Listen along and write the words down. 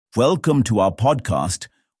Welcome to our podcast,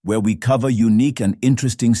 where we cover unique and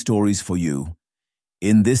interesting stories for you.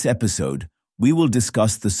 In this episode, we will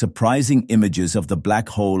discuss the surprising images of the black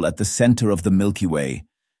hole at the center of the Milky Way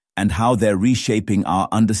and how they're reshaping our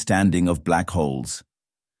understanding of black holes.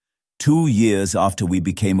 2 years after we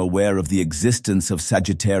became aware of the existence of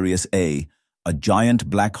Sagittarius A, a giant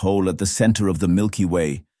black hole at the center of the Milky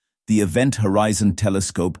Way, the Event Horizon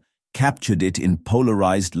Telescope captured it in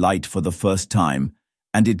polarized light for the first time,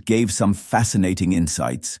 and it gave some fascinating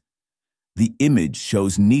insights. The image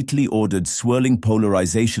shows neatly ordered swirling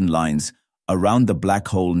polarization lines around the black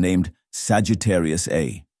hole named Sagittarius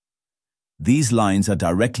A. These lines are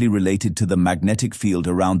directly related to the magnetic field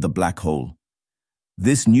around the black hole.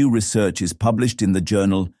 This new research is published in the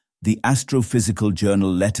journal, the Astrophysical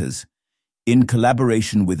Journal Letters, in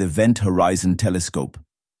collaboration with Event Horizon Telescope.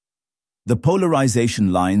 The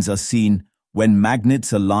polarization lines are seen when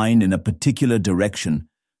magnets align in a particular direction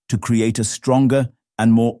to create a stronger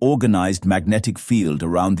and more organized magnetic field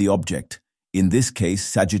around the object, in this case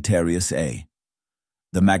Sagittarius A.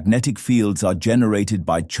 The magnetic fields are generated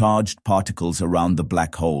by charged particles around the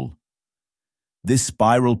black hole. This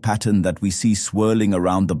spiral pattern that we see swirling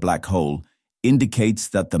around the black hole indicates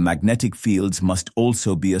that the magnetic fields must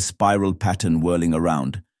also be a spiral pattern whirling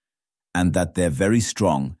around, and that they're very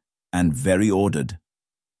strong and very ordered.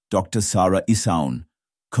 Dr. Sarah Isaun,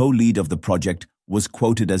 co-lead of the project, was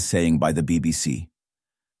quoted as saying by the BBC,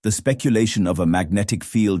 "The speculation of a magnetic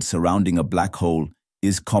field surrounding a black hole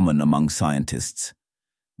is common among scientists.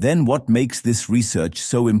 Then what makes this research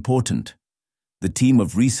so important? The team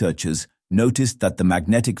of researchers noticed that the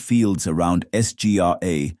magnetic fields around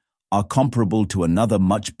SGRA are comparable to another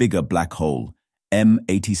much bigger black hole,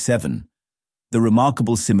 M87. The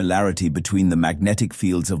remarkable similarity between the magnetic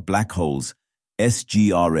fields of black holes,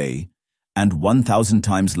 SGRA, and 1,000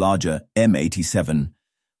 times larger M87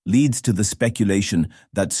 leads to the speculation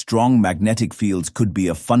that strong magnetic fields could be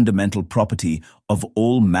a fundamental property of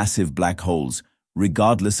all massive black holes,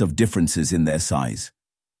 regardless of differences in their size."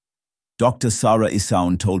 Dr. Sarah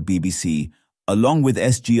Isaun told BBC, along with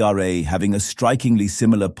SGRA having a strikingly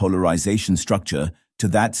similar polarization structure to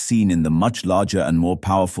that seen in the much larger and more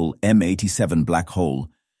powerful M87 black hole,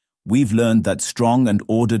 we've learned that strong and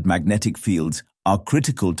ordered magnetic fields are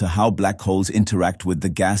critical to how black holes interact with the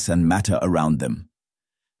gas and matter around them.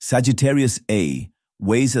 Sagittarius A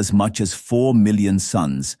weighs as much as 4 million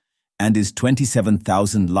suns and is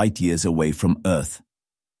 27,000 light-years away from Earth.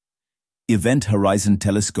 Event Horizon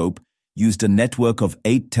Telescope used a network of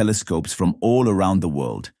 8 telescopes from all around the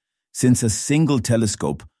world, since a single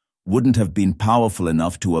telescope wouldn't have been powerful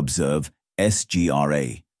enough to observe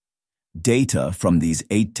SGRA. Data from these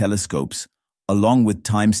 8 telescopes, along with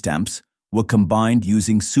timestamps, were combined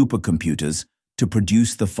using supercomputers to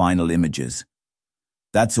produce the final images.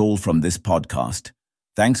 That's all from this podcast.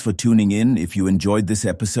 Thanks for tuning in. If you enjoyed this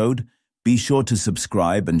episode, be sure to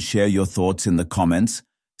subscribe and share your thoughts in the comments.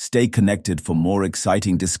 Stay connected for more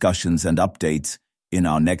exciting discussions and updates in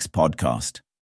our next podcast.